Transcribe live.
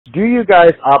Do you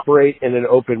guys operate in an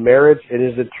open marriage? And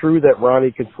is it true that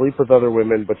Ronnie can sleep with other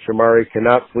women, but Shamari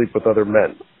cannot sleep with other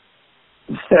men?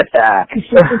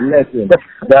 Listen,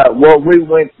 what we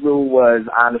went through was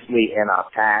honestly in our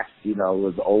past. You know, it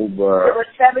was over. It was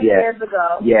 7 years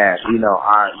ago. Yeah, you know,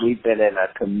 we've been in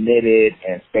a committed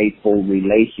and faithful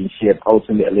relationship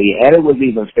ultimately, and it was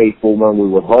even faithful when we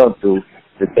were going through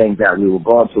the things that we were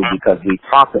going through because we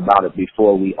talked about it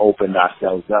before we opened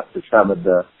ourselves up to some of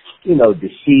the, you know,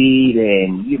 deceit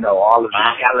and, you know, all of the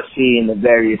jealousy and the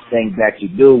various things that you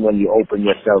do when you open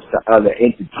yourself to other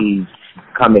entities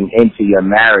coming into your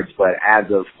marriage. But as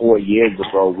of 4 years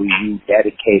ago, we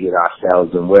rededicated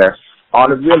ourselves and we're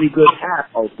on a really good path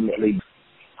ultimately.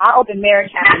 Our open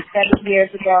marriage happened 7 years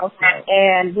ago,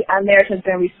 and our marriage has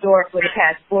been restored for the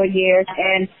past 4 years,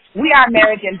 and we are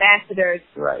marriage ambassadors.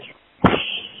 Right.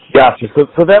 Gotcha.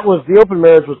 So that was, the open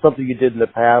marriage was something you did in the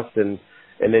past, and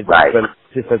it's right. been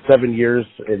just had 7 years,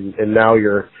 and now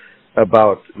you're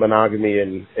about monogamy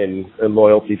and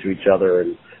loyalty to each other,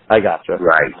 and I gotcha.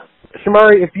 Right.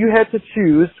 Shamari, if you had to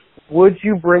choose, would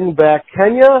you bring back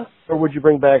Kenya or would you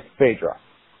bring back Phaedra?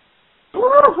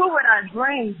 Ooh, who would I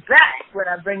bring back? Would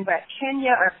I bring back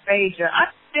Kenya or Phaedra?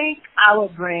 I think I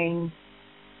would bring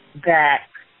back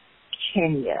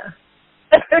Kenya.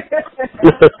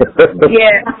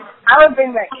 Yeah, I would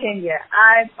bring back Kenya.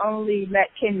 I've only met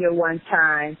Kenya one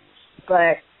time,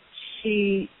 but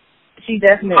she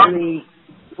definitely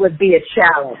would be a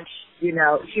challenge. You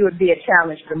know, she would be a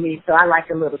challenge for me, so I like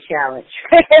a little challenge.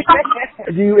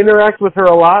 Do you interact with her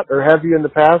a lot, or have you in the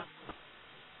past?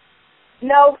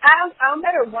 No, I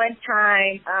met her one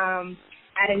time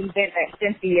at an event that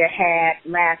Cynthia had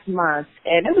last month,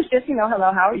 and it was just, you know,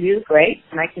 hello, how are you? Great,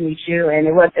 nice to meet you, and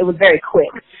it was very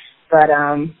quick. But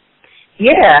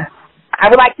yeah, I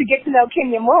would like to get to know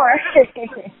Kenya more.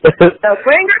 So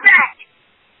bring her back.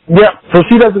 Yeah, so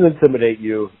she doesn't intimidate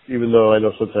you, even though I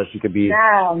know sometimes she could be...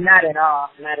 No, not at all.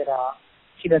 Not at all.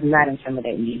 She does not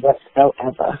intimidate me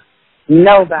whatsoever.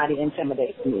 Nobody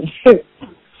intimidates me.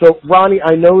 So, Ronnie,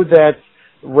 I know that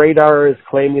Radar is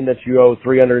claiming that you owe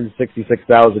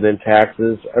 $366,000 in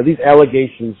taxes. Are these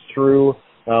allegations true,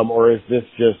 or is this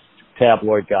just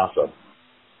tabloid gossip?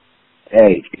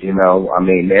 Hey, you know, I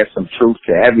mean, there's some truth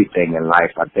to everything in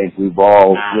life. I think we've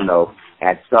all, you know,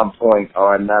 at some point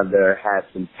or another had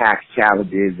some tax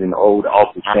challenges and owed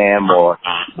Uncle Sam or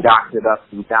doctored up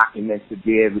some documents to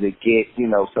be able to get, you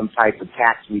know, some type of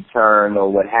tax return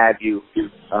or what have you.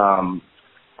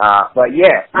 But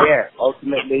yeah,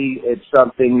 ultimately it's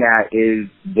something that is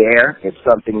there. It's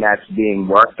something that's being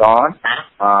worked on.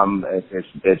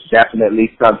 It's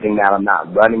definitely something that I'm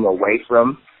not running away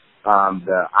from.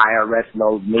 The IRS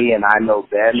knows me and I know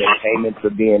them, and payments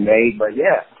are being made. But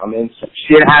yeah, I mean,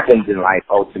 shit happens in life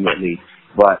ultimately.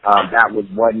 But that was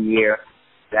 1 year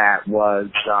that was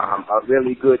a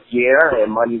really good year,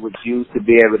 and money was used to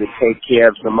be able to take care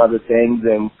of some other things.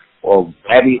 And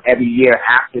every year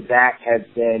after that has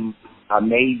been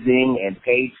amazing and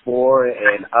paid for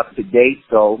and up to date.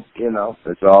 So, you know,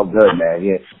 it's all good, man.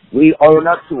 Yeah. We own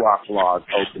up to our flaws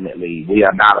ultimately. We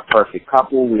are not a perfect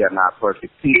couple. We are not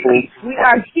perfect people. We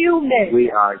are human. We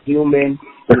are human,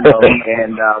 you know,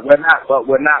 and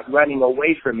we're not running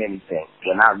away from anything.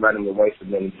 We're not running away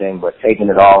from anything, but taking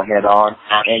it all head on.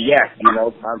 And yes, you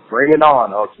know, bring it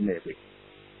on ultimately.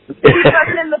 Keep us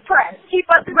in the press. Keep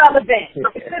us relevant.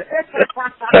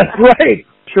 That's right.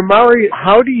 Shamari,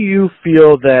 how do you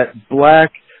feel that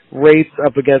Black rates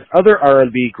up against other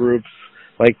R&B groups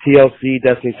like TLC,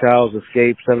 Destiny Child,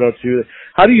 Escape, 702?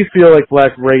 How do you feel like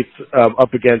Black rates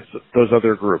up against those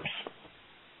other groups?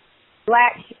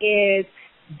 Black is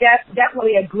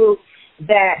definitely a group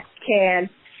that can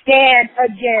stand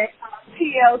against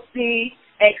TLC,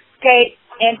 Escape,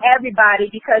 and everybody,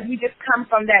 because we just come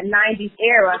from that 90s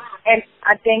era, and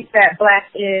I think that Black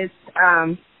is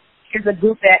a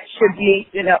group that should be,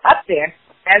 you know, up there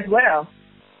as well.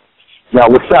 Yo,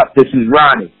 what's up? This is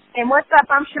Ronnie. And what's up?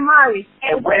 I'm Shamari.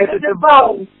 And we're the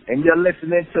Devoe. And you're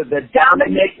listening to the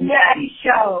Dominic Natty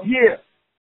Show. Yeah.